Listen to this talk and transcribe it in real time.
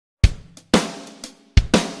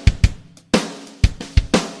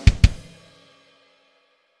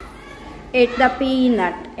Ate the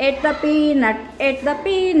peanut, ate the peanut, ate the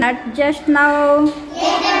peanut just now. Ate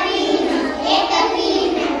the peanut, ate the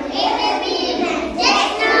peanut, ate the peanut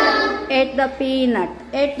just now. Ate the peanut,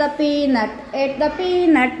 ate the peanut, ate the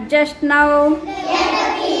peanut just now. Ate the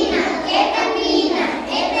peanut, ate the peanut,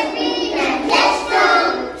 ate the peanut just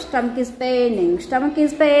now. Stomach is paining, stomach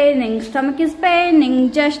is paining, stomach is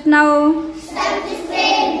paining just now. Stomach is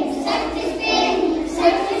paining, stomach is paining,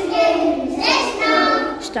 stomach is paining just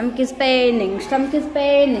now. Stomach is paining, stomach is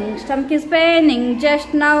paining, stomach is paining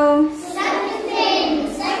just now. Stomach is paining,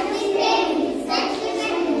 stomach is paining, stomach is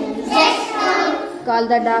paining just now. Call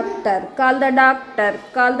the doctor, call the doctor,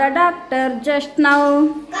 call the doctor just now.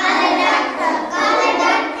 Call the doctor, call the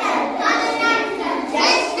doctor, call the doctor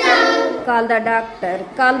just now. Call the doctor,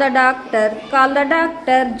 call the doctor, call the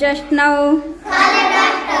doctor just now. Call the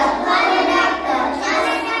doctor, call the doctor, call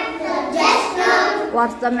the doctor just now.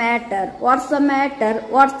 What's the matter? What's the matter?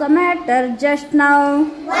 What's the matter just now?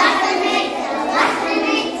 What's the matter? What's the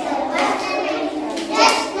matter? What's the matter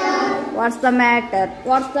just now? What's the matter?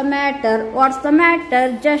 What's the matter? What's the matter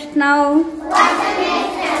just now? What's the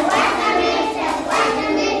matter? What's the matter? What's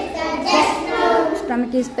the matter just now?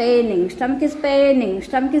 Stomach is paining, stomach is paining,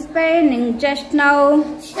 stomach is paining just now.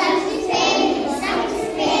 Stomach is paining, stomach is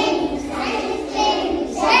paining, stomach is paining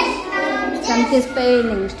just now. Stomach is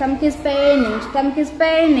paining, stomach is paining, stomach is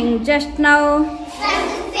paining just now.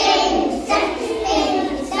 Stomach is paining, stomach is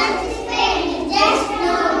paining, stomach is paining just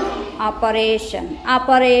now. Operation,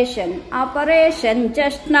 operation, operation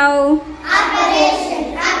just now. Operation,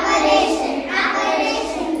 operation,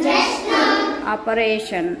 operation just now.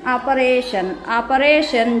 Operation, operation,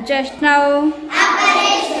 operation just now.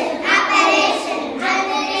 Operation, operation,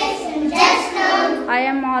 operation just now. I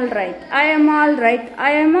am all right, I am all right,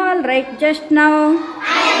 I am all right just now.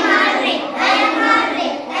 I am alright, I am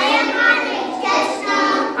alright, I am alright just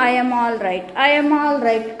now. I am all right, I am all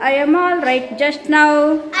right, I am all right just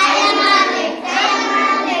now. I am alright, I am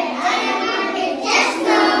alright, I am alright just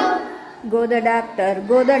now. Go the doctor,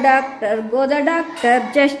 go the doctor, go the doctor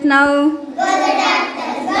just now. Go the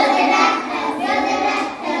doctor, go the doctor, go the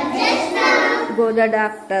doctor just now. Go the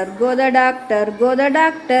doctor, go the doctor, go the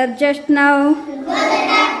doctor just now. Go the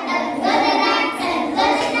doctor, go the doctor, go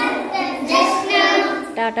the doctor just now.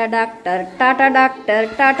 Tata doctor, tata doctor,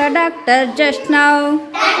 tata doctor just now.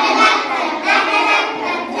 Tata doctor, tata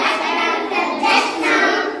doctor, tata doctor just now.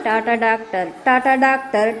 Tata doctor, tata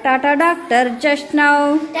doctor, tata doctor just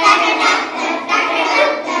now. Tata doctor, tata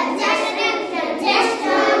doctor, tata doctor just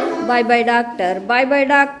now. Bye bye doctor, bye bye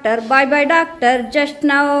doctor, bye bye doctor just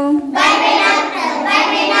now. Bye bye doctor, bye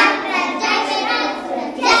bye doctor, tata doctor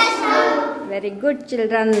just now. Very good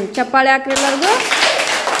children. ಚಪ್ಪಾಳೆ ಹಾಕ್ರಿ ಎಲ್ಲರಿಗೂ.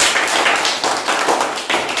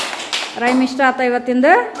 Rhyme ಇಷ್ಟ ಆತ ಇವತ್ತಿಂದ?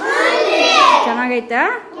 ಚೆನ್ನಾಗೈತಾ?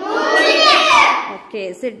 Okay,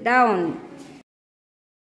 sit down.